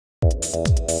Hey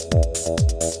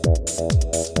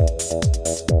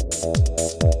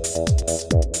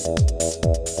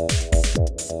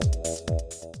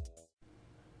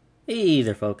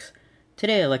there folks,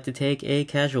 today I'd like to take a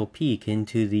casual peek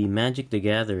into the Magic the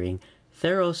Gathering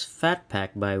Theros Fat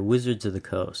Pack by Wizards of the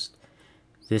Coast.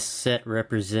 This set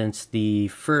represents the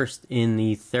first in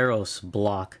the Theros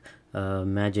block of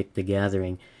Magic the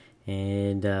Gathering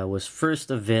and was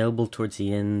first available towards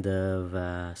the end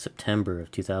of September of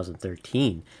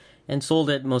 2013 and sold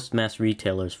at most mass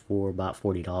retailers for about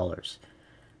 $40.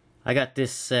 I got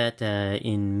this set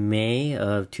in May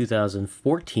of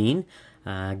 2014,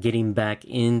 getting back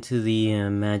into the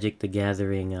Magic the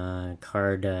Gathering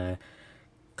card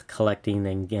collecting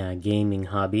and gaming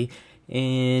hobby,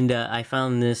 and I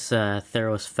found this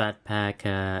Theros Fat Pack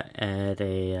at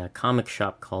a comic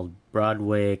shop called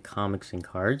Broadway Comics and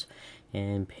Cards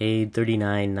and paid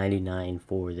 $39.99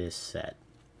 for this set.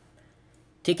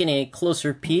 Taking a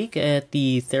closer peek at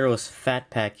the Theros Fat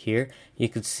Pack here, you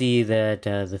can see that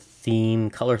the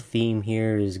color theme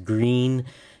here is green,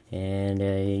 and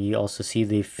you also see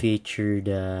the featured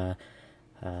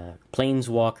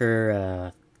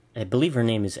Planeswalker. I believe her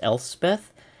name is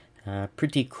Elspeth.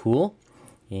 Pretty cool.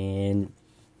 And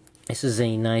this is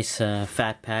a nice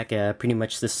Fat Pack, pretty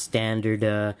much the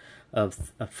standard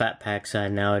of Fat Packs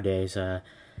nowadays,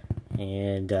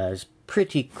 and is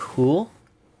pretty cool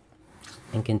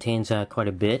and contains quite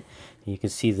a bit. You can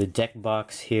see the deck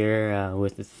box here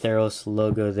with the Theros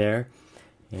logo there,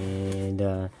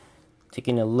 and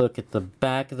taking a look at the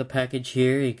back of the package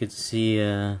here, you can see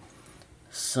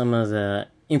some of the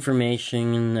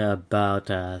information about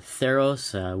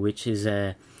Theros, which is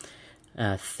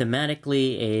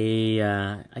thematically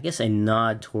I guess a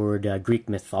nod toward Greek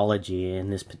mythology in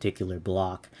this particular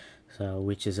block, so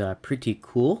which is pretty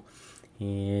cool.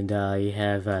 And you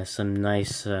have some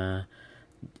nice a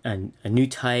new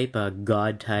type, a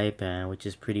god type, which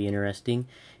is pretty interesting,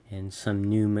 and some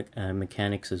new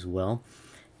mechanics as well.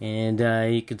 And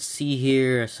you can see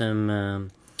here some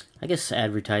I guess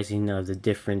advertising of the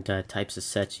different types of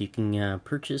sets you can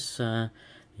purchase.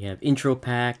 You have intro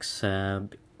packs,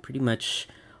 pretty much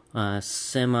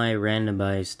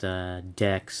semi-randomized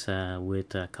decks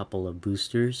with a couple of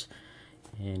boosters.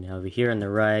 And over here on the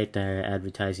right, they're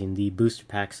advertising the booster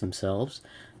packs themselves.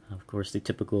 Of course, the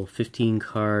typical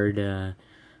 15-card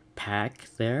pack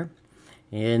there.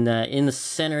 And in the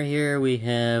center here, we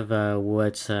have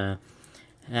what's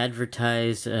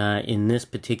advertised in this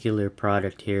particular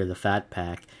product here, the Fat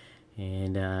Pack.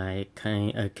 And it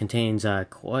contains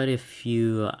quite a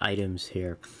few items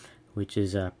here, which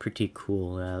is pretty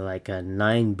cool. Like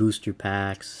 9 booster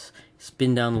packs,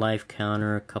 spin down life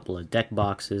counter, a couple of deck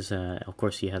boxes. Of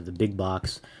course, you have the big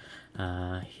box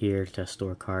here to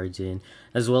store cards in,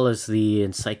 as well as the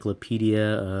encyclopedia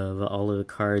of all of the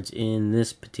cards in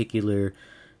this particular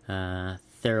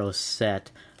Theros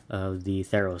set of the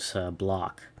Theros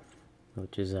block,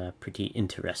 which is pretty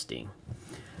interesting.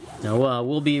 Now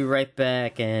we'll be right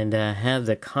back and have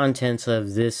the contents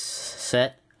of this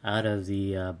set out of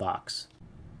the box.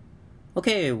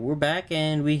 Okay, we're back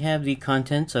and we have the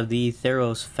contents of the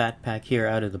Theros Fat Pack here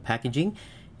out of the packaging.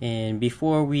 And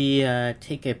before we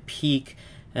take a peek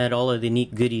at all of the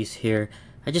neat goodies here,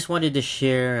 I just wanted to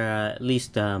share at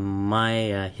least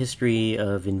my history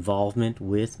of involvement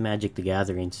with Magic the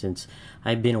Gathering, since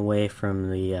I've been away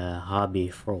from the hobby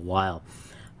for a while.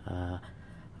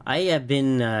 I have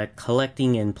been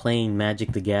collecting and playing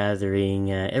Magic the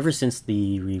Gathering ever since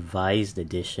the revised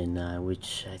edition,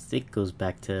 which I think goes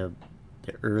back to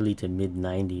the early to mid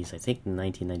 90s, I think in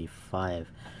 1995.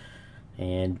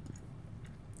 And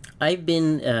I've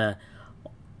been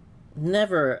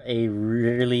never a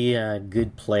really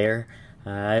good player.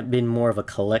 I've been more of a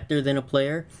collector than a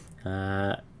player.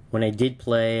 When I did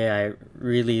play, I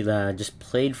really just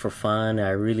played for fun. I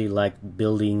really liked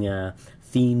building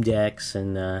theme decks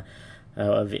and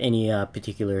of any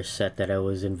particular set that I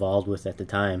was involved with at the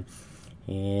time.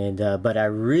 And but I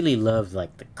really loved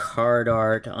like the card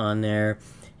art on there,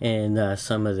 and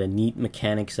some of the neat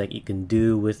mechanics that you can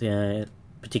do with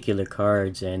particular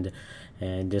cards, and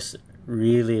just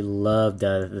really loved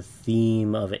the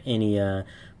theme of any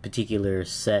particular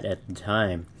set at the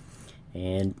time.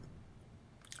 And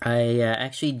I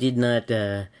actually did not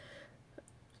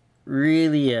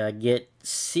really get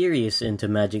serious into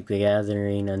Magic the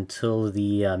Gathering until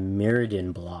the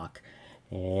Mirrodin block,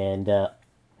 and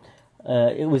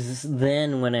it was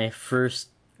then when I first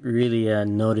really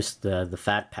noticed the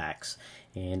Fat Packs.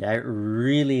 And I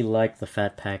really like the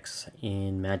Fat Packs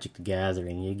in Magic the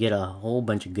Gathering. You get a whole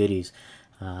bunch of goodies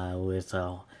with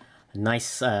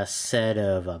nice set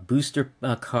of booster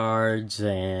cards,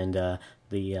 and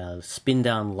the spin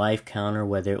down life counter,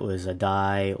 whether it was a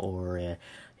die or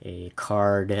a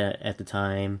card at the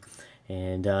time,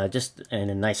 and just in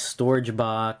a nice storage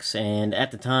box. And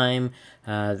at the time,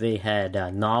 they had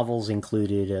novels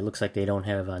included. It looks like they don't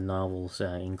have novels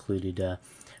included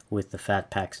with the Fat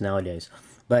Packs nowadays,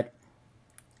 but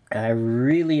I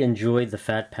really enjoyed the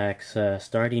Fat Packs,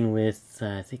 starting with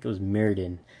I think it was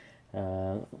Mirrodin.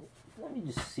 Let me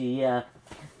just see.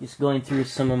 Just going through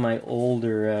some of my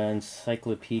older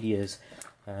encyclopedias,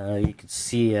 you can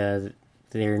see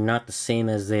they're not the same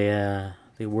as they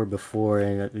were before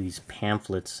in these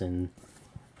pamphlets and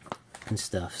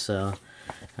stuff. So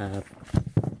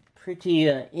pretty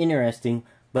interesting.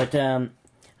 But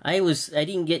I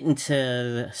didn't get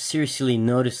into seriously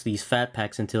notice these Fat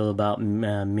Packs until about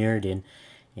Mirrodin,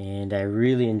 and I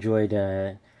really enjoyed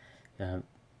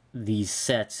these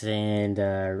sets,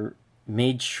 and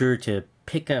made sure to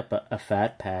pick up a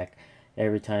Fat Pack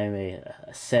every time a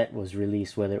set was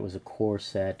released, whether it was a core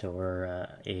set or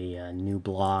a new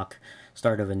block,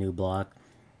 start of a new block.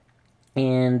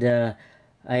 And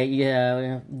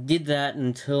I did that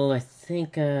until I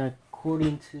think,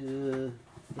 according to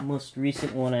the most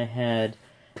recent one I had,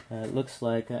 it looks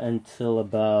like until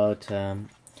about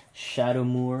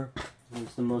Shadowmoor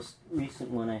was the most recent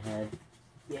one I had.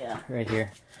 Yeah, right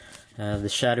here. The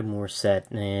Shadowmoor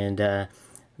set, and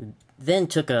then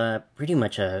took pretty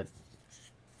much a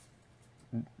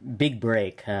big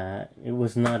break. It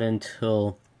was not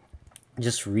until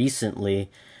just recently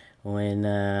when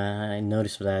I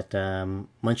noticed that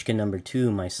Munchkin number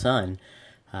 2, my son,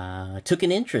 took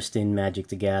an interest in Magic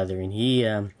the Gathering. He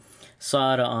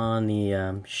saw it on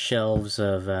the shelves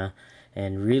of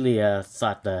and really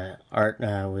thought the art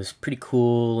was pretty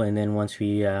cool. And then once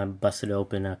we busted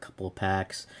open a couple of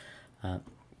packs,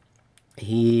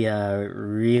 he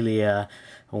really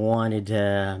wanted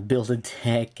to build a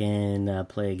deck and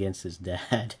play against his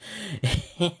dad.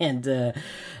 And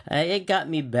it got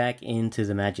me back into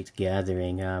the Magic the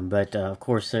Gathering. But of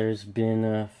course, there's been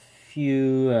a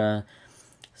few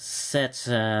sets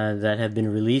that have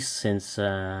been released since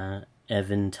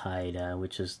Eventide,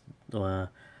 which is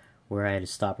where I had to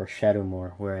stop, or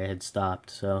Shadowmoor, where I had stopped.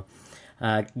 So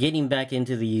getting back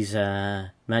into these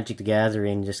Magic the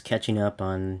Gathering, just catching up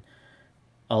on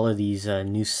all of these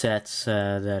new sets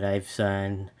that I've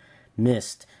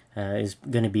missed is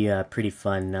going to be pretty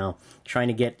fun. Now, trying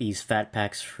to get these Fat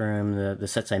Packs from the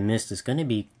sets I missed is going to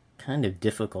be kind of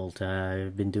difficult.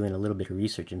 I've been doing a little bit of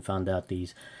research and found out the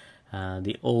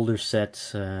older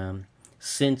sets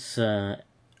since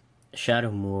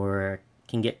Shadowmoor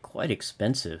can get quite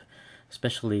expensive,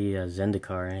 especially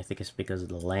Zendikar. I think it's because of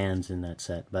the lands in that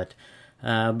set. But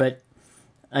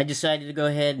I decided to go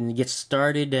ahead and get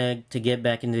started to get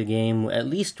back into the game, at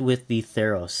least with the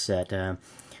Theros set.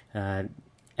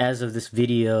 As of this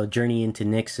video, Journey into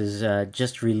Nyx is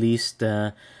just released,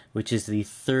 which is the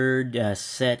third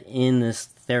set in this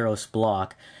Theros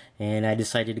block. And I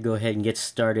decided to go ahead and get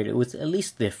started with at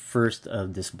least the first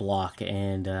of this block,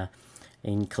 and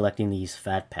in collecting these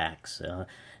Fat Packs.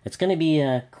 It's going to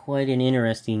be quite an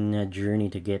interesting journey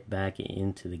to get back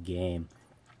into the game.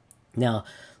 Now,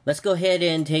 let's go ahead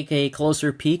and take a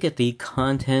closer peek at the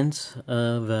contents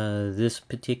of this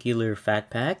particular Fat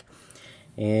Pack.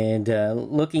 And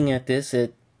looking at this,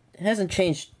 it hasn't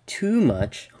changed too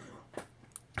much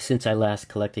since I last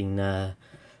collecting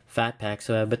Fat Packs,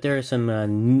 but there are some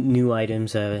new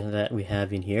items that we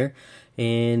have in here.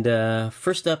 And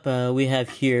first up, we have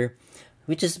here,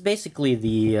 which is basically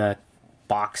the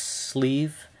box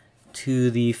sleeve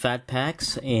to the Fat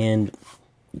Packs, and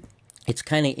it's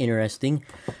kind of interesting.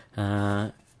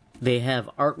 They have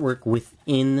artwork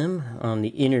within them on the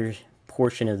inner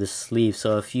portion of the sleeve,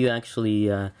 so if you actually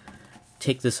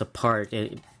take this apart,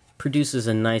 it produces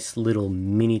a nice little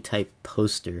mini type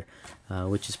poster,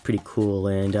 which is pretty cool.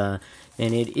 And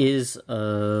it is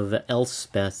of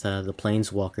Elspeth, the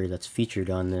Planeswalker that's featured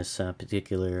on this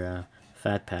particular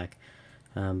Fat Pack.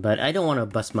 But I don't want to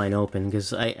bust mine open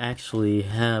because I actually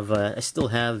have, I still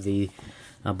have the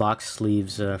box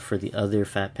sleeves for the other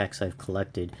Fat Packs I've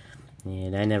collected,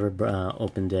 and I never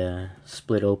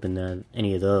split open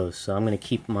any of those, so I'm going to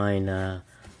keep mine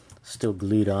still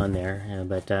glued on there.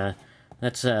 But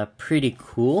that's pretty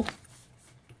cool.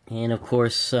 And of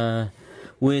course,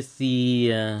 with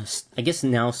the I guess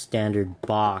now standard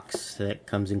box that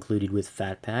comes included with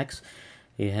Fat Packs,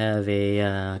 you have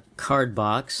a card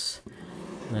box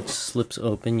that slips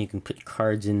open. You can put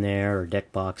cards in there or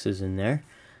deck boxes in there.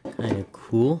 Kind of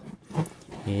cool.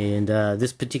 And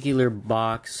this particular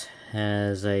box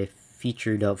has a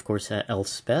featured, of course,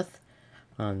 Elspeth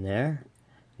on there.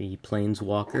 The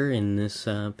Planeswalker in this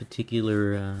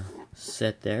particular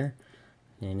set there.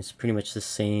 And it's pretty much the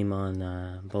same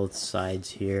on both sides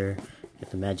here.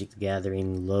 Got the Magic the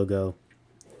Gathering logo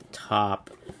top,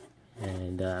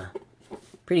 and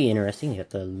pretty interesting. You got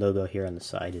the logo here on the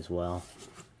side as well.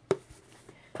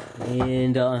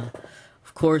 And of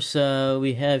course,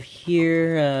 we have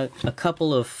here a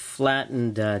couple of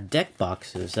flattened deck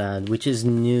boxes, which is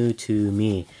new to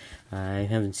me. I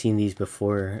haven't seen these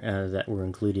before that were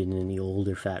included in the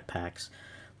older Fat Packs.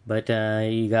 But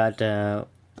you got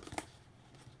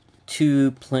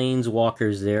two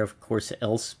Planeswalkers there, of course,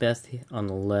 Elspeth on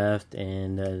the left,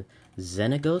 and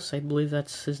Xenagos, I believe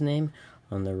that's his name,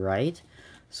 on the right.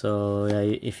 So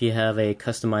if you have a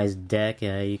customized deck,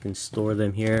 you can store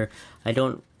them here. I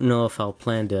don't know if I'll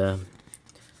plan to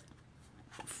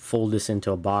fold this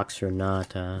into a box or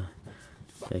not,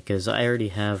 because I already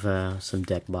have some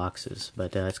deck boxes.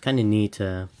 But it's kind of neat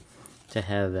to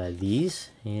have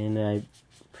these, and I'm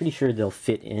pretty sure they'll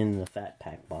fit in the Fat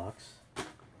Pack box.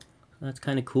 That's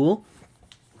kind of cool.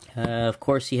 Of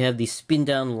course, you have the spin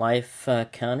down life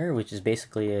counter, which is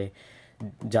basically a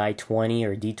die 20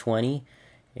 or D20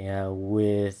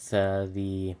 with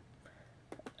the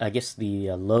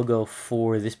logo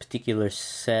for this particular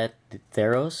set, the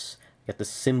Theros. Got the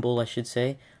symbol, I should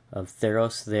say, of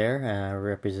Theros there,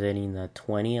 representing the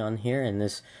 20 on here, and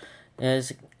this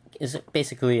is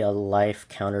basically a life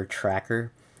counter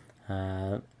tracker.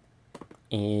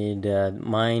 And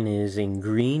mine is in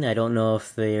green. I don't know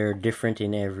if they're different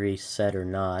in every set or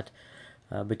not,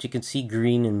 but you can see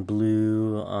green and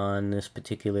blue on this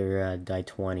particular die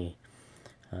 20.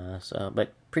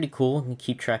 But pretty cool. You can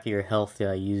keep track of your health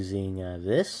using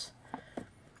this.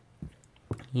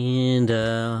 And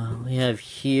we have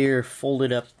here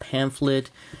folded up pamphlet,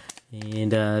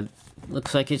 and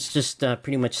looks like it's just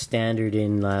pretty much standard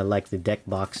in like the deck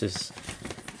boxes,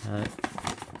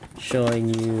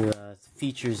 showing you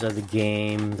features of the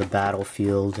game, the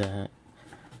battlefield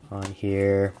on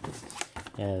here,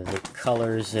 the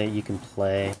colors that you can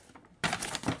play.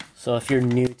 So if you're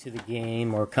new to the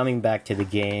game or coming back to the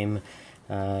game,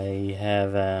 you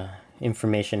have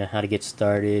information on how to get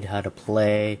started, how to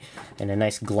play, and a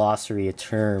nice glossary of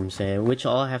terms, which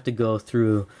I'll have to go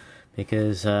through,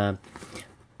 because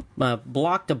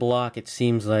block to block it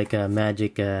seems like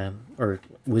Magic or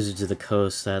Wizards of the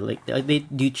Coast like they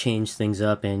do change things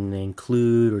up and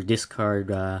include or discard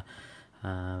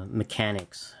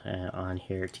mechanics on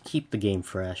here to keep the game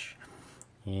fresh,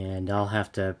 and I'll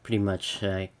have to pretty much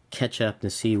catch up to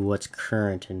see what's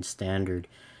current and standard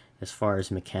as far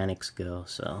as mechanics go.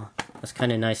 So that's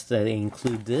kind of nice that they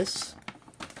include this.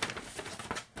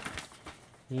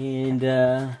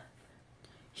 And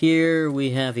here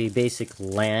we have a basic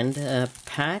land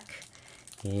pack,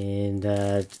 and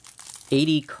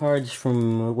 80 cards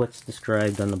from what's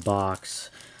described on the box.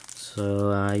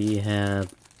 So you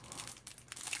have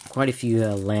quite a few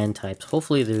land types.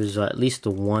 Hopefully there's at least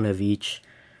one of each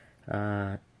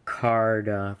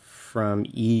card from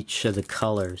each of the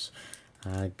colors,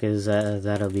 because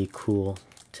that'll be cool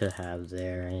to have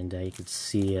there. And you can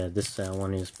see this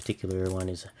particular one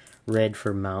is red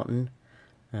for mountain.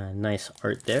 Nice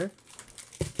art there.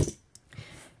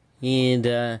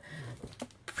 And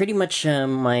pretty much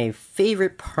my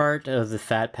favorite part of the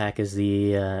Fat Pack is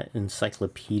the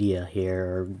encyclopedia here,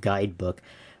 or guidebook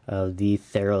of the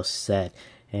Theros set.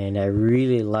 And I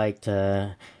really liked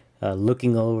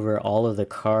looking over all of the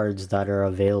cards that are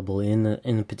available in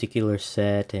the particular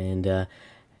set, and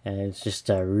it's just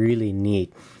really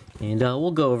neat. And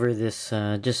we'll go over this,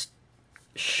 just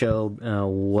show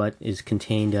what is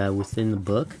contained within the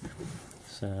book.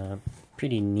 It's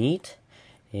pretty neat.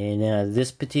 And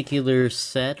this particular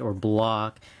set or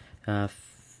block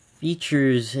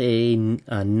features a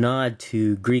nod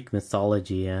to Greek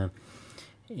mythology,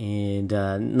 and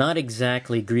not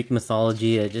exactly Greek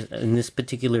mythology. Just in this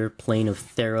particular plane of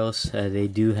Theros, they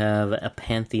do have a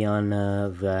pantheon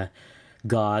of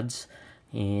gods,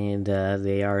 and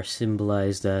they are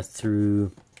symbolized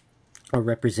through or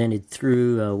represented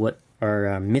through what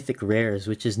are mythic rares,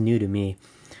 which is new to me.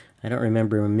 I don't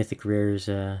remember mythic rares.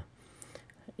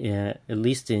 Yeah, at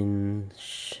least in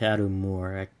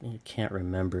Shadowmoor, I can't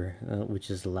remember,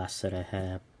 which is the last set I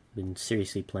have been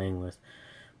seriously playing with.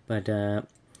 But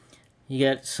you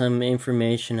got some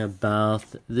information about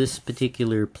this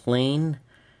particular plane,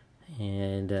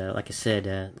 and like I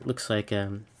said, looks like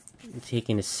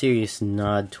taking a serious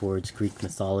nod towards Greek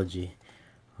mythology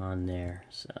on there.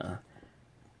 So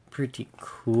pretty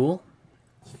cool.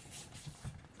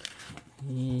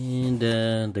 And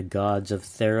the gods of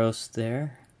Theros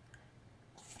there.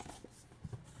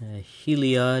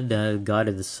 Heliod, god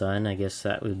of the sun. I guess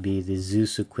that would be the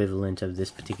Zeus equivalent of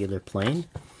this particular plane.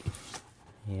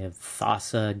 You have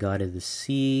Thassa, god of the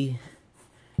sea.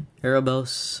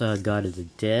 Erebos, god of the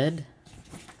dead.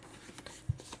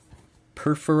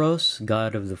 Perforos,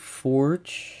 god of the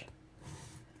forge.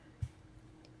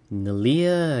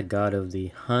 Nelea, god of the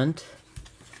hunt.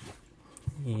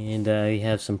 And you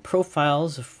have some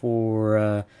profiles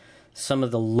for some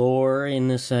of the lore in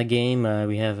this game.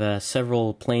 We have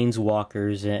several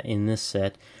planeswalkers in this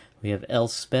set. We have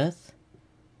Elspeth.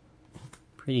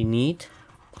 Pretty neat.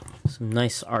 Some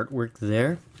nice artwork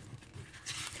there.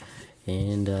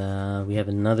 And we have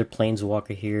another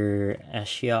planeswalker here,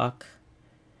 Ashiok.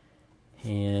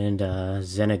 And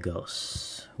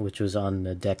Xenagos, which was on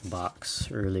the deck box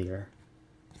earlier.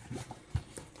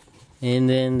 And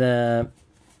then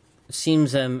it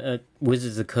seems Wizards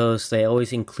of the Coast, they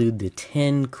always include the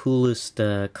 10 coolest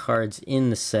cards in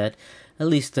the set, at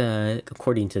least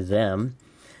according to them.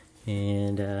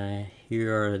 And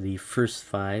here are the first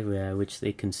 5, which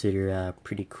they consider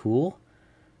pretty cool.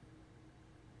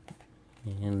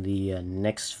 And the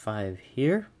next 5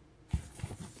 here.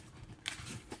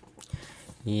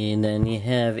 And then you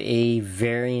have a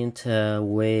variant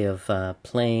way of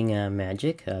playing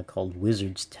Magic called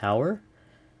Wizard's Tower.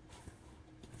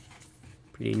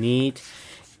 Pretty neat.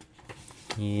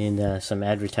 And some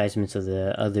advertisements of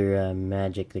the other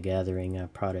Magic the Gathering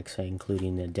products,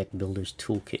 including the Deck Builder's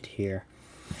Toolkit here.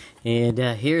 And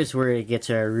here's where it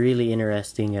gets really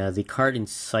interesting. The Card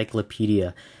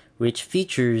Encyclopedia, which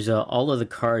features all of the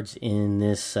cards in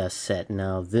this set.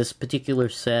 Now, this particular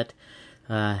set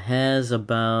has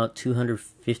about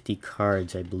 250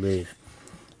 cards, I believe.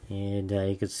 And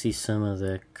you can see some of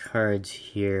the cards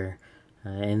here.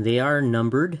 And they are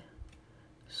numbered.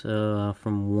 So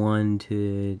from 1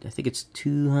 to, I think it's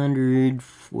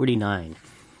 249.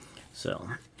 So,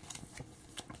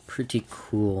 pretty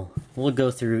cool. We'll go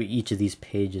through each of these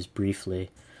pages briefly,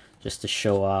 just to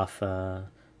show off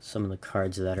some of the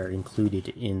cards that are included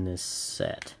in this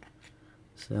set.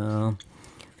 So,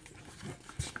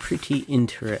 pretty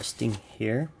interesting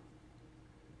here.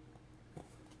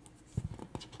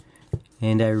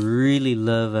 And I really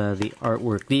love the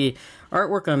artwork. The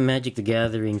artwork on Magic the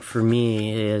Gathering for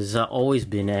me has always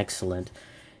been excellent.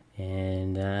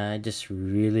 And I just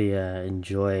really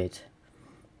enjoy it.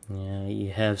 You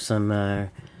have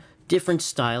some different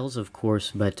styles, of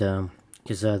course, but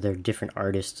because they're different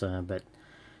artists, but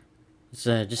it's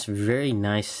just very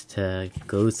nice to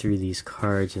go through these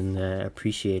cards and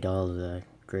appreciate all of the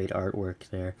great artwork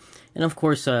there. And of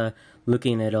course,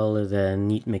 looking at all of the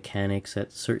neat mechanics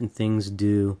that certain things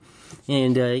do.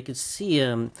 And you can see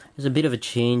there's a bit of a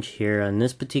change here. On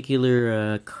this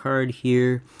particular card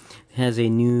here, it has a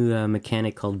new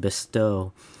mechanic called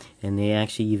Bestow. And they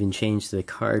actually even changed the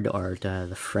card art,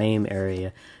 the frame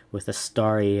area, with a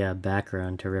starry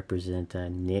background to represent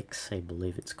Nyx, I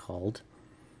believe it's called,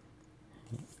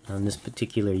 on this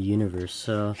particular universe.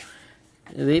 So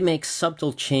they make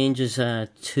subtle changes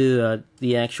to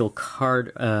the actual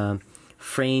card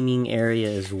framing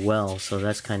area as well, so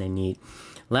that's kind of neat.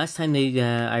 Last time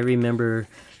I remember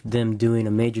them doing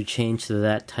a major change to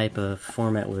that type of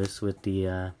format was with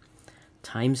the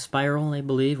Time Spiral, I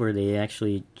believe, where they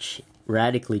actually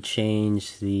radically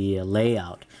changed the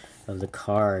layout of the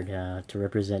card to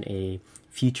represent a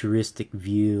futuristic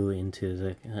view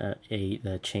into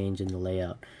the change in the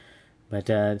layout. But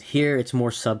here it's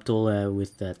more subtle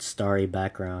with that starry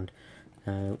background.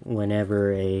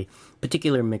 Whenever a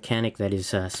particular mechanic that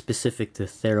is specific to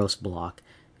Theros block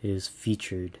is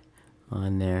featured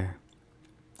on there.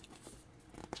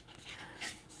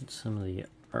 Some of the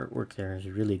artwork there is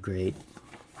really great.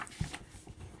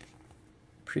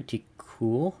 Pretty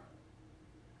cool.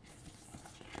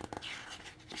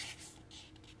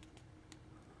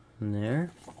 And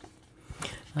there.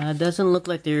 Doesn't look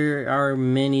like there are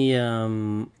many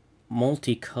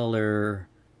multicolor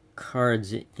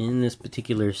cards in this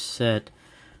particular set.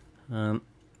 I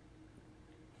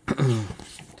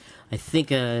think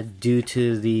due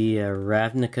to the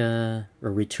Ravnica,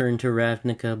 or Return to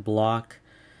Ravnica block,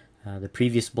 the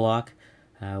previous block,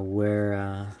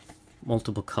 where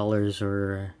multiple colors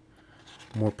are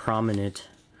more prominent.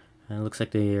 It looks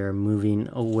like they are moving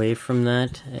away from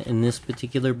that in this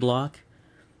particular block.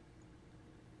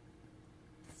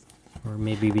 Or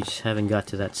maybe we just haven't got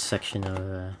to that section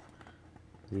of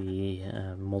the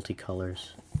multicolors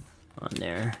on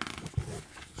there.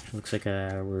 Looks like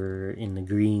we're in the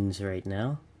greens right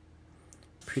now.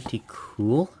 Pretty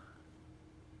cool.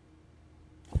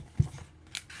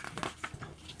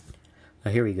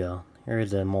 Here we go. Here are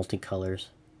the multicolors.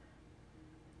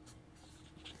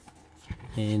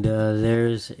 And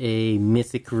there's a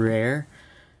mythic rare,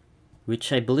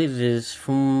 which I believe is,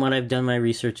 from what I've done my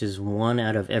research, is 1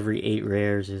 out of every 8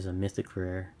 rares is a mythic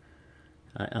rare,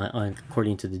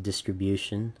 according to the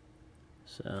distribution.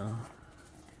 So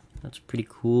that's pretty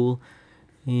cool.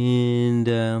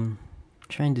 And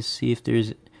trying to see if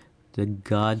there's the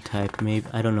god type. Maybe,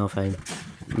 I don't know if I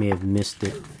may have missed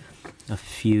it, a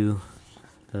few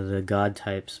of the god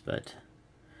types, but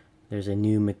there's a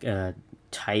new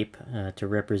type to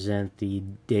represent the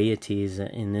deities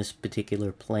in this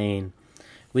particular plane,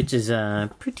 which is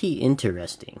pretty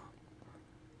interesting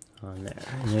on there.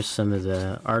 And there's some of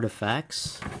the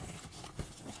artifacts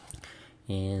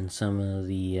and some of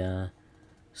the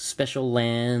special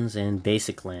lands and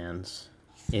basic lands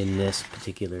in this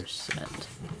particular set.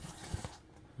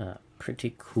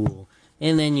 Pretty cool.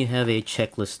 And then you have a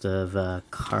checklist of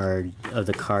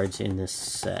the cards in this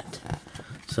set.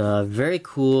 So very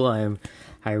cool.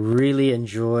 I really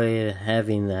enjoy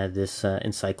having this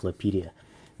encyclopedia.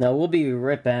 Now we'll be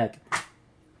right back,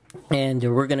 and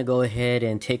we're gonna go ahead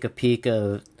and take a peek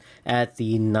at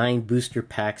the 9 booster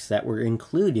packs that were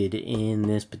included in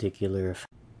this particular.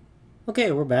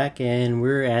 Okay, we're back, and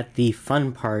we're at the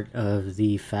fun part of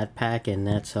the Fat Pack, and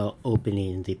that's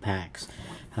opening the packs.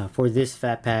 For this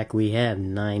Fat Pack, we have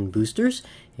 9 boosters,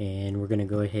 and we're gonna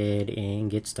go ahead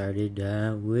and get started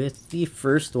with the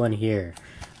first one here.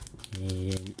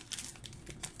 And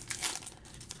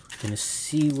we're gonna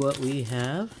see what we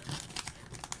have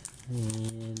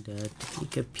and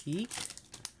take a peek.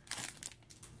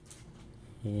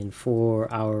 And for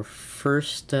our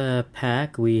first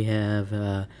pack, we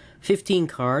have 15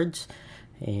 cards,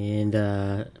 and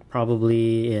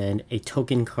probably a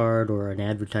token card or an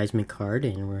advertisement card.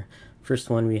 And first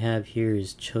one we have here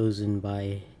is Chosen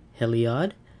by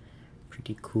Heliod.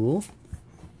 Pretty cool.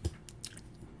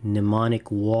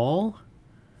 Mnemonic Wall,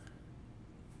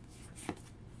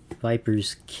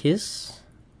 Viper's Kiss,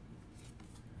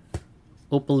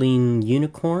 Opaline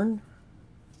Unicorn,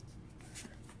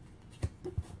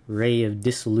 Ray of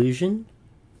Disillusion,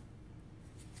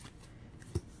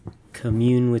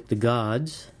 Commune with the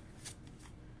Gods,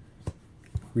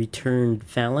 Returned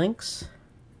Phalanx,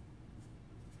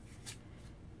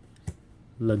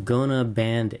 Laguna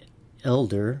Band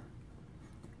Elder,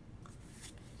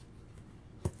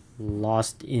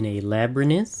 Lost in a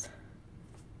Labyrinth,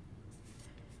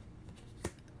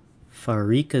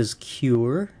 Farika's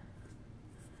Cure,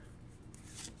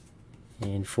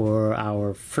 and for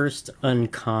our first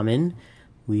uncommon,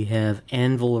 we have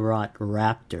Anvilrot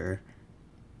Raptor.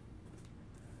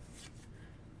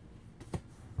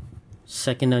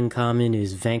 Second uncommon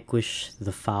is Vanquish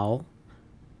the Foul,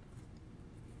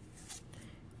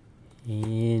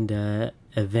 and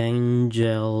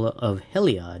Evangel of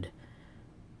Heliod.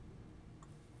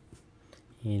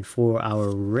 And for our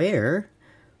rare,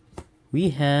 we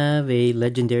have a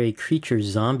legendary creature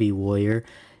zombie warrior,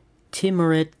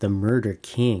 Timoret the Murder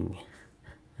King.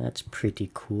 That's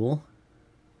pretty cool.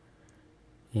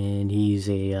 And he's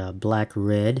a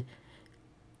black-red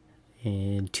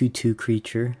and 2/2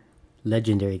 creature,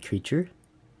 legendary creature.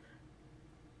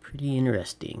 Pretty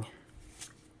interesting.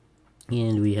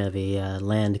 And we have a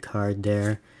land card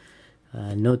there.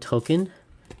 No token,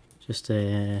 just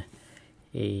a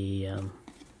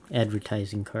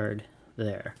advertising card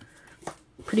there.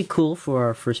 Pretty cool for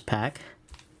our first pack.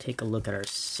 Take a look at our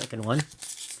second one.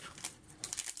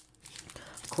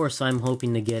 Of course, I'm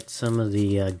hoping to get some of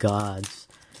the gods.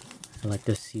 I'd like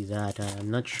to see that.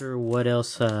 I'm not sure what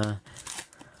else I'm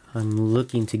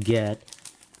looking to get.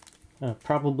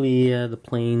 Probably the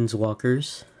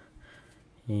Planeswalkers.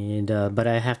 And but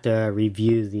I have to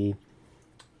review the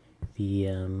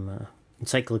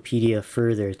encyclopedia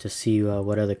further to see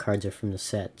what other cards are from the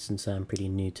set, since I'm pretty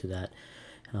new to that.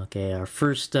 Okay, our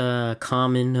first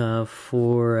common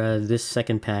for this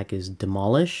second pack is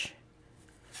Demolish,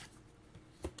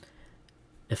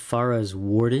 Ephara's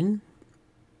Warden,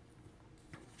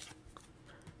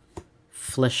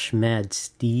 Flesh Mad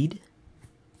Steed,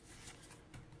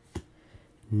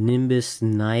 Nimbus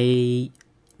Naiad,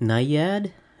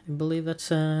 I believe that's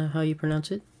how you pronounce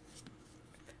it,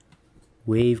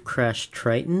 Wave Crash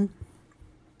Triton,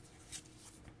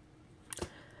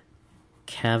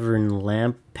 Cavern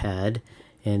Lamp Pad,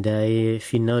 and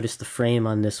if you notice the frame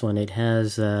on this one, it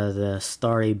has the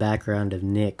starry background of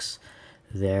Nyx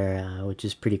there, which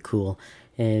is pretty cool.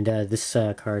 And this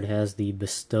card has the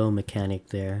bestow mechanic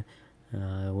there,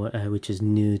 which is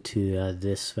new to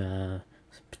this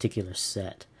particular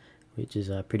set, which is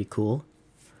pretty cool.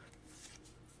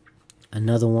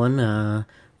 Another one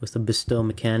with the bestow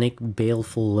mechanic,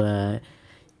 Baleful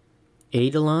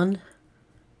Eidolon,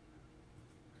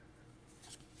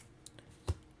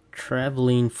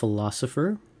 Traveling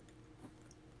Philosopher,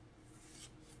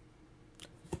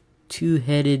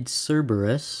 Two-Headed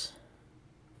Cerberus,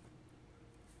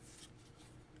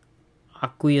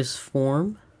 Aqueous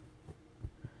Form.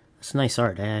 That's nice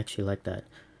art. I actually like that.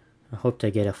 I hope to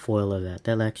get a foil of that.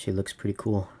 That actually looks pretty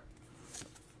cool.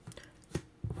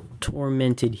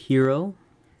 Tormented Hero.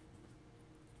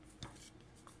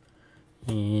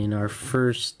 And our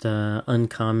first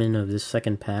uncommon of this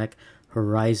second pack,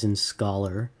 Horizon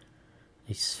Scholar,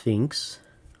 a Sphinx.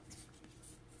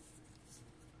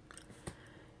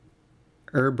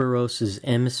 Urboros's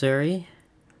Emissary.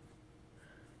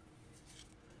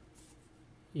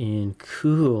 And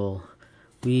cool,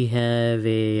 we have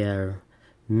a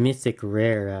mythic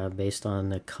rare based on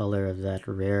the color of that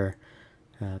rare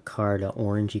card,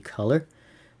 orangey color.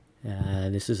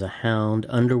 This is a Hound,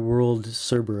 Underworld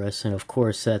Cerberus, and of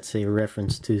course that's a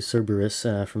reference to Cerberus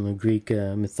from the Greek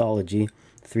mythology,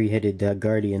 three-headed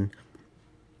guardian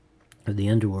of the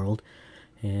underworld.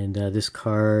 And this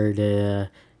card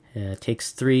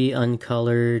takes 3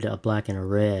 uncolored, a black and a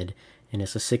red, and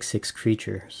it's a 6/6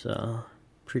 creature, so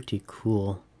pretty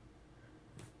cool.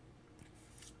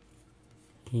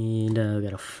 And we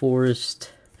got a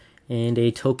forest and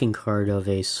a token card of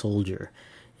a soldier.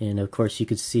 And of course you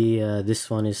could see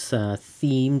this one is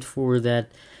themed for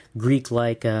that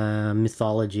Greek-like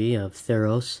mythology of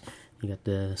Theros. You got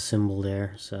the symbol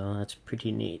there, so that's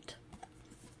pretty neat.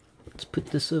 Let's put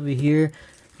this over here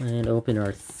and open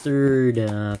our third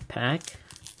pack.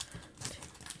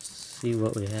 Let's see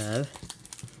what we have.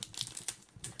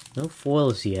 No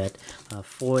foils yet.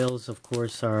 Foils, of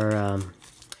course, are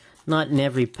not in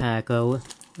every pack. Oh,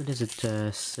 what does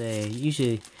it say?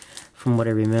 Usually, from what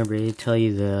I remember, they tell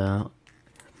you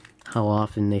how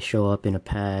often they show up in a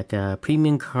pack.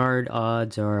 Premium card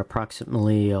odds are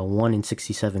approximately 1 in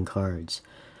 67 cards.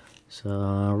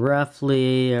 So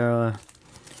roughly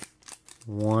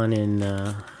 1 in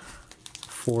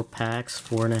 4 packs,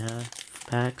 4.5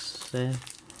 packs, say.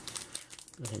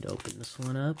 Go ahead and open this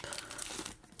one up.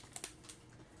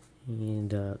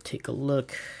 And take a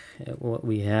look at what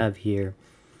we have here.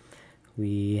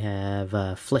 We have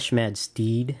Fleshmad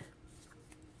Steed,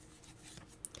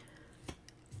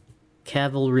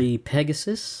 Cavalry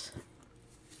Pegasus,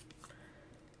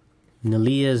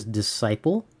 Nalia's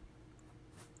Disciple,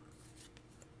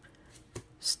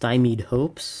 Stymied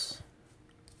Hopes,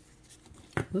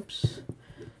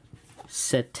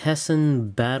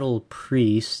 Setessan Battle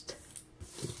Priest,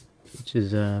 which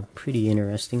is pretty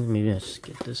interesting. Maybe let's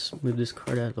get this, move this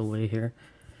card out of the way here.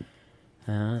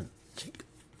 Take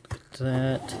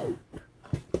that.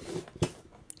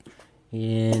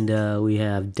 And we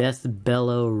have Death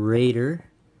Bellow Raider.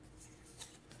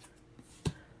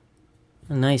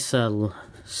 A nice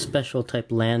special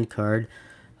type land card.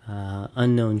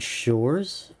 Unknown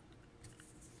Shores.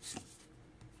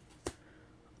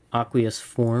 Aqueous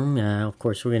Form. Of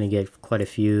course, we're going to get quite a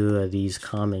few of these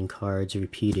common cards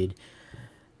repeated.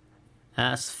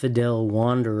 Asphodel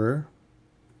Wanderer.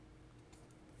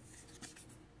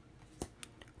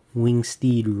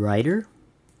 Wingsteed Rider.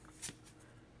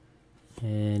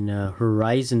 And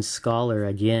Horizon Scholar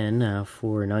again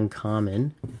for an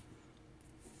uncommon.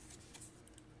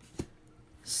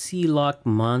 Sealock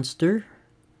Monster.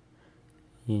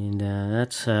 And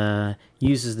that's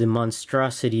uses the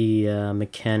monstrosity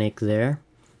mechanic there,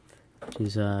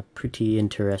 which is pretty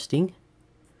interesting.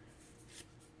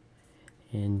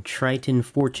 And Triton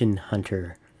Fortune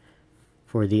Hunter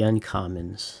for the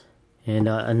uncommons. And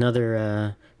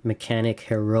another mechanic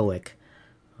heroic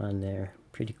on there.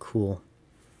 Pretty cool.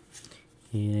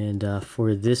 And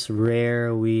for this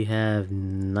rare we have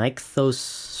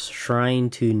Nykthos Shrine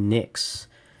to Nyx,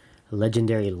 a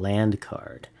legendary land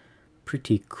card.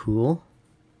 Pretty cool.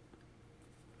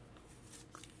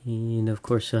 And of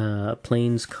course a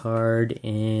Plains card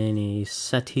and a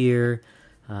Satyr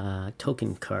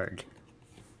token card.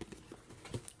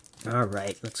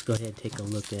 Alright, let's go ahead and take a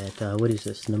look at, what is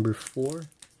this, number 4?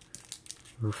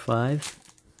 Or 5?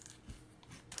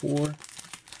 4. Let's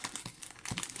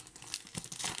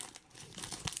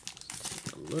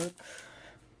take a look.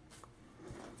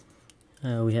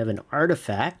 We have an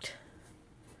artifact.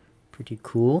 Pretty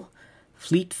cool.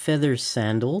 Fleet Feather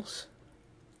Sandals.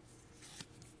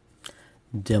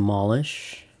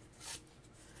 Demolish.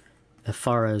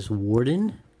 Ephara's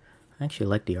Warden. I actually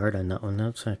like the art on that one.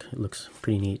 That's like, it looks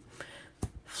pretty neat.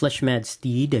 Fleshmad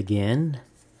Steed again.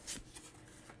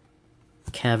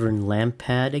 Cavern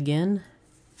Lampad again.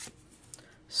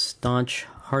 Staunch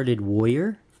Hearted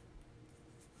Warrior.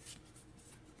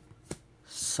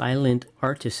 Silent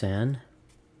Artisan.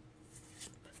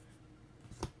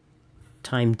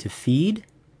 Time to Feed.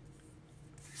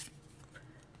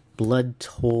 Blood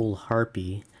Toll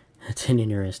Harpy. That's an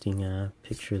interesting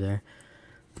picture there.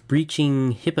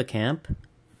 Breaching Hippocamp.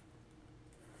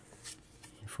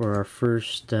 For our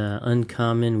first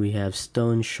uncommon, we have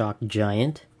Stone Shock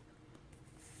Giant.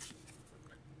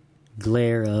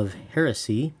 Glare of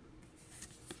Heresy.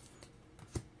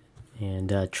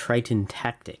 And Triton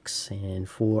Tactics. And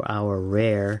for our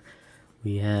rare,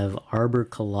 we have Arbor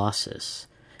Colossus,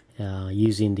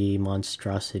 using the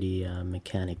monstrosity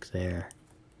mechanic there.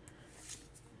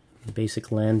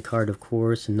 Basic land card, of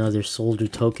course, another soldier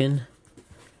token.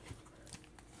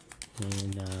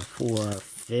 And for our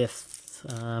fifth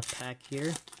pack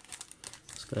here,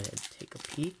 let's go ahead and take a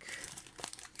peek.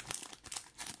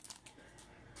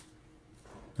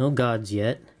 No gods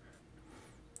yet.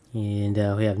 And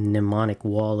we have Mnemonic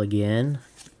Wall again.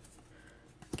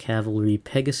 Cavalry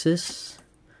Pegasus.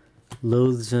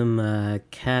 Loathsome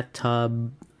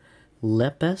Katob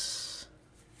Lepus.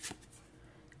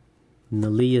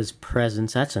 Nalia's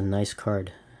Presence. That's a nice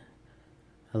card.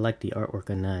 I like the artwork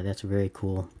on that. That's very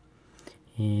cool.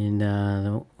 And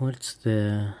what's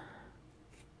the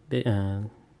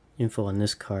info on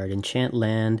this card? Enchant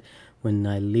land. When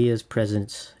Nalia's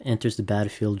Presence enters the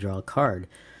battlefield, draw a card.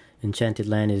 Enchanted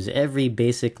land is every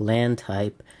basic land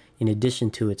type in addition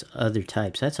to its other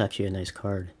types. That's actually a nice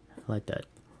card. I like that.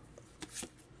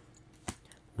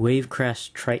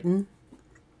 Wavecrash Triton.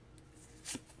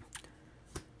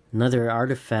 Another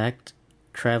artifact,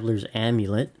 Traveler's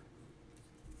Amulet.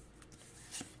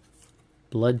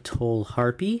 Blood Toll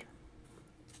Harpy.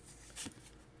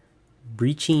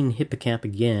 Breaching Hippocamp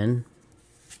again.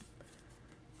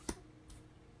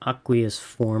 Aqueous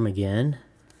Form again.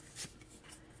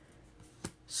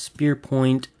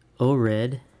 Spearpoint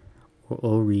Ored, or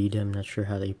Oreed, I'm not sure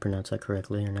how they pronounce that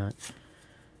correctly or not.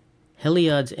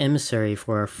 Heliod's Emissary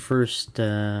for our first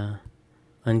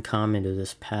uncommon of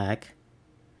this pack.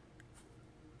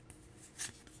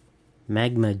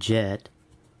 Magma Jet.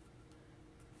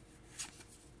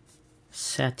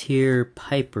 Satyr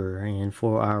Piper, and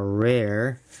for our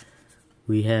rare,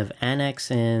 we have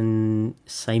Anax and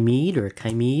Cymede, or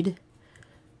Chimede,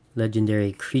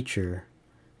 legendary creature.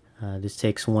 This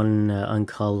takes one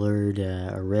uncolored,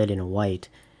 a red and a white,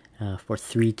 for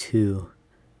 3/2.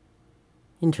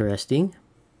 Interesting.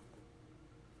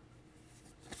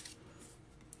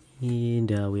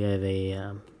 And we have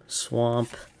a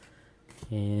swamp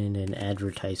and an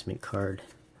advertisement card.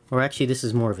 Or actually, this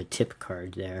is more of a tip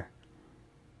card there.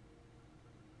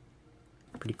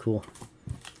 Pretty cool.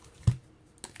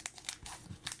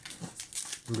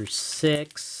 Number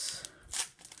 6.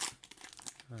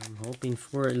 I'm hoping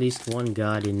for at least one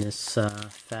god in this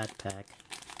fat pack.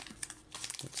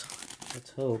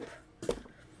 Let's hope.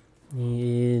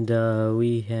 And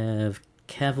we have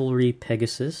Cavalry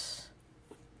Pegasus.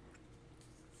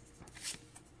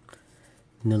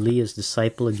 Nalia's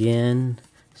Disciple again.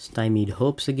 Stymied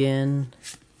Hopes again.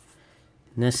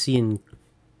 Nessian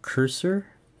Cursor.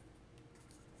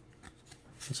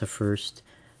 That's a first.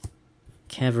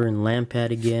 Cavern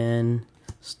Lampad again.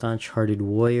 Staunch-Hearted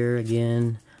Warrior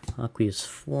again. Aqueous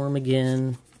Form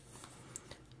again.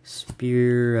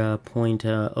 Spear Point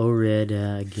Ored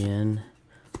again.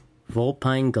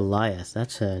 Vulpine Goliath.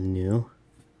 That's new.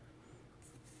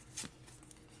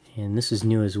 And this is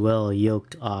new as well.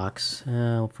 Yoked Ox.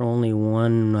 For only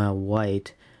one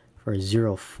white for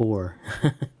 0/4.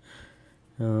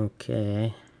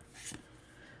 Okay.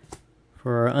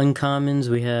 For our uncommons,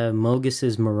 we have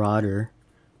Mogus's Marauder.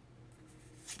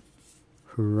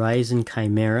 Horizon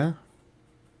Chimera.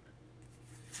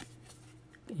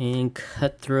 And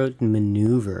Cutthroat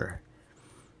Maneuver.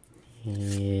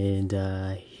 And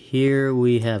here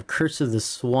we have Curse of the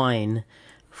Swine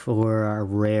for our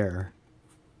rare.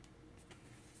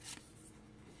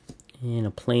 And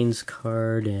a Plains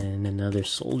card and another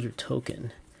Soldier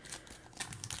token.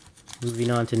 Moving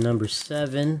on to number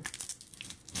 7.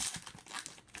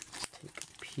 Let's take a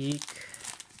peek.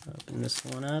 Open this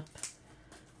one up.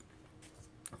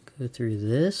 Go through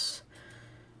this.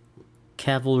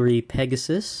 Cavalry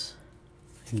Pegasus.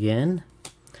 Again.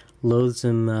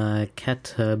 Loathsome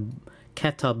Katob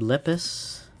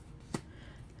Lepus.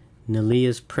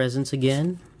 Nalia's Presence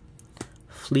again.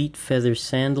 Fleet Feather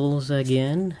Sandals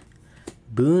again.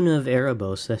 Boon of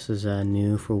Erebos. This is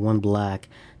new for 1 black.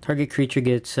 Target creature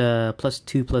gets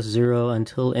 +2/+0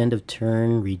 until end of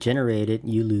turn. Regenerate it.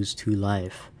 You lose 2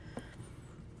 life.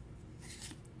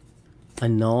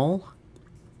 Annul.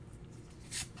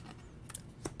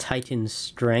 Titan's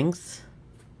Strength.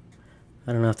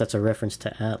 I don't know if that's a reference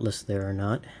to Atlas there or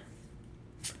not.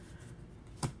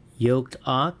 Yoked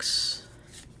Ox.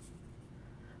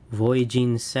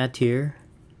 Voyaging Satyr.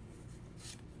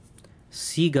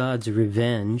 Sea God's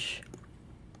Revenge.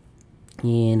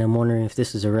 And I'm wondering if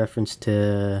this is a reference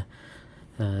to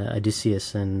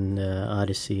Odysseus and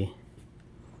Odyssey.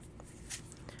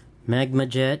 Magma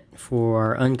Jet for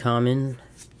our uncommon.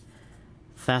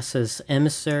 Thassa's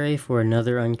Emissary for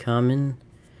another uncommon.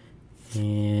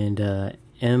 And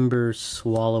Ember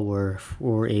Swallower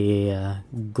for a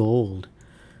gold.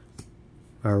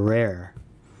 A rare.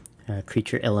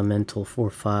 Creature Elemental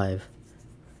 4/5.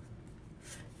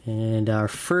 And our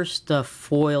first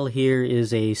foil here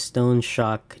is a Stone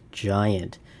Shock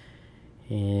Giant.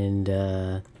 And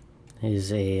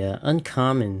is a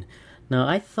uncommon. Now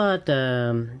I thought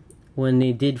when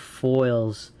they did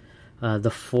foils, the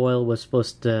foil was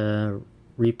supposed to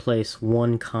replace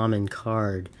one common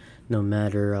card no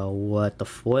matter what the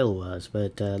foil was.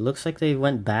 But looks like they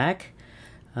went back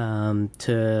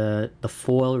to the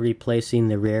foil replacing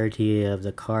the rarity of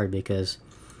the card, because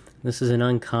this is an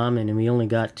uncommon and we only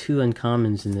got 2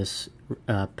 uncommons in this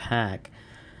pack.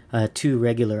 2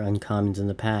 regular uncommons in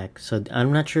the pack. So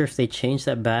I'm not sure if they changed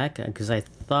that back, because I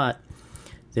thought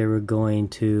they were going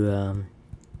to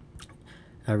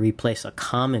replace a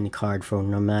common card for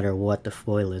no matter what the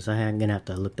foil is. I'm going to have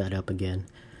to look that up again.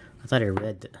 I thought I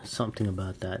read something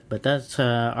about that. But that's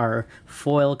our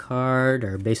foil card,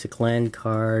 our basic land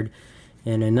card,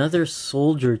 and another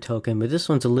soldier token. But this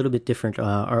one's a little bit different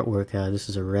artwork. This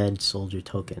is a red soldier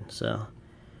token. So,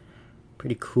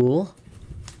 pretty cool.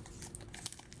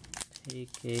 Take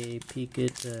a peek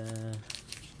at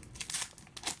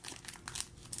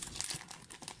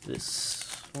this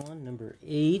one, number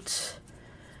 8.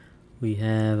 We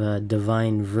have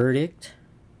Divine Verdict.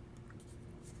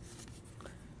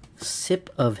 Sip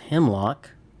of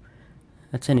Hemlock.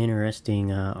 That's an interesting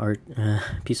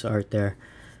piece of art there.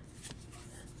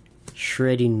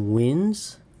 Shredding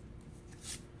Winds.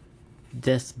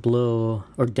 Death Bellow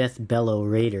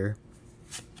Raider.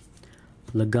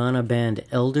 Lagana Band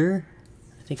Elder.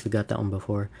 I think we got that one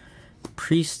before.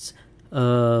 Priests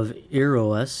of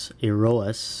Eros.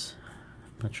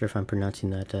 I'm not sure if I'm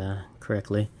pronouncing that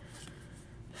correctly.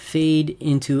 Fade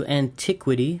into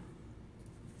Antiquity.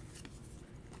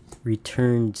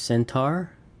 Returned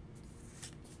Centaur.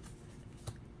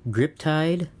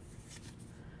 Griptide.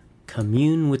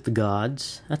 Commune with the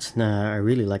Gods. That's I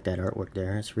really like that artwork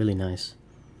there. It's really nice.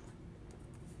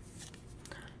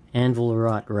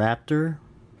 Anvilrot Raptor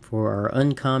for our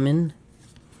uncommon.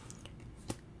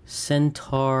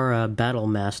 Centaur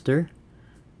Battlemaster.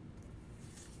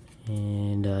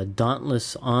 And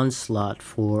Dauntless Onslaught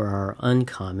for our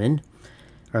uncommon.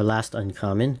 Our last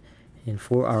uncommon. And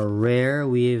for our rare,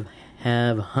 we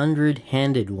have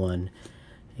 100-Handed One,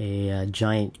 a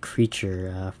giant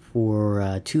creature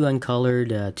for 2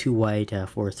 uncolored, 2 white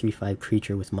for a 3/5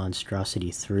 creature with monstrosity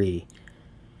 3,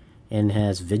 and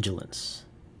has vigilance.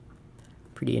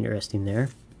 Pretty interesting there.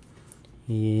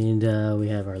 And we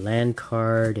have our land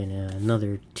card and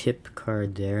another tip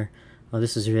card there. Oh,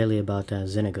 this is really about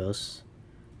Xenagos.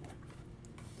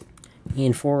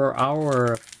 And for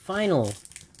our final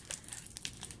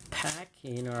pack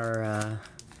in our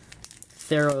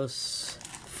Theros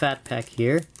Fat Pack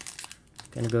here,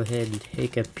 gonna go ahead and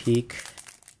take a peek,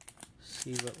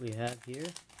 see what we have here.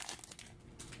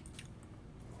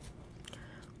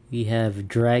 We have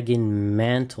Dragon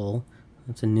Mantle.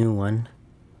 That's a new one.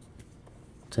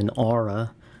 It's an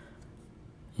aura.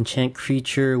 Enchant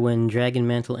creature. When Dragon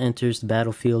Mantle enters the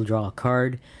battlefield, draw a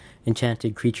card.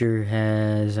 Enchanted creature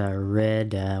has a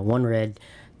red, 1 red,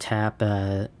 tap,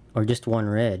 or just 1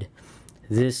 red.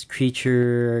 This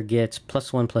creature gets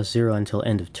 +1/+0 until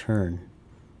end of turn.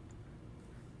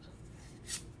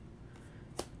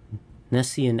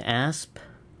 Nessian Asp.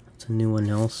 That's a new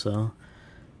one also.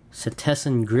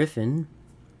 Setessan Griffin.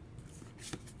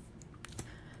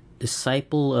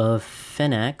 Disciple of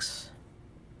Phenax.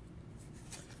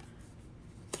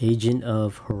 Agent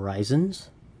of Horizons.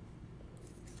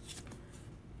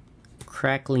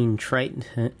 Crackling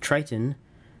Triton.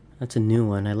 That's a new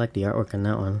one. I like the artwork on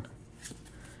that one.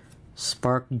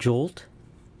 Spark Jolt.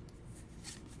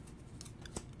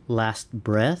 Last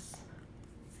Breath.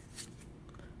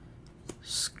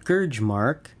 Scourge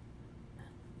Mark.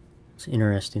 It's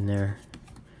interesting there.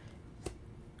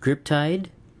 Griptide.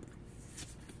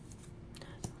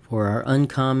 For our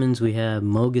uncommons, we have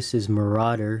Mogus's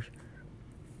Marauder.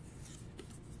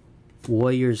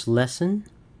 Warrior's Lesson.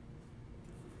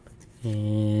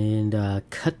 And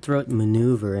Cutthroat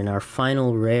Maneuver. And our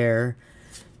final rare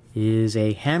is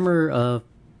a Hammer of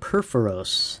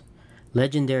Perforos,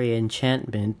 legendary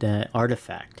enchantment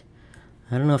artifact.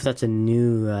 I don't know if that's a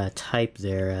new type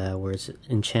there, where it's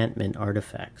enchantment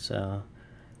artifact. So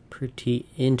pretty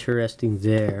interesting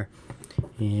there.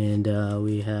 And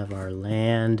we have our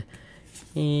land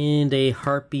and a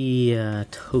Harpy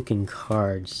token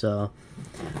card. So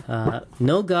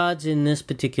no gods in this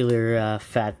particular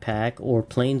fat pack or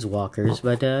planeswalkers,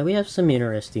 but we have some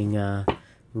interesting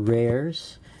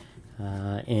rares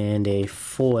and a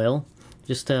foil.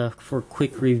 Just for a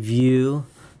quick review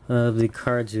of the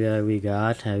cards we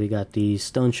got the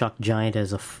Stone Shock Giant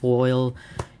as a foil,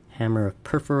 Hammer of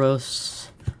Perforos,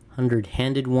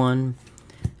 100-handed one,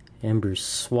 Ember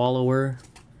Swallower,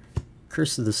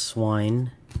 Curse of the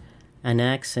Swine,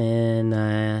 Anax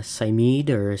and Cymede,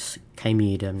 or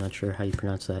Chimede, I'm not sure how you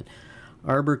pronounce that,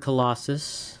 Arbor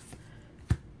Colossus,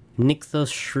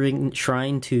 Nykthos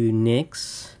Shrine to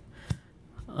Nyx,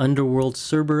 Underworld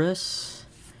Cerberus,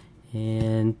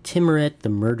 and Timoret the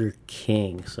Murder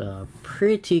King. So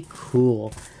pretty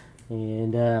cool.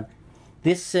 And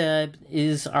this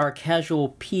is our casual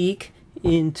peek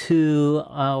into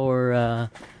our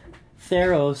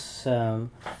Theros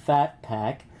Fat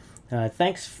Pack.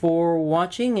 Thanks for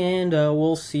watching, and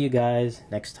we'll see you guys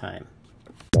next time.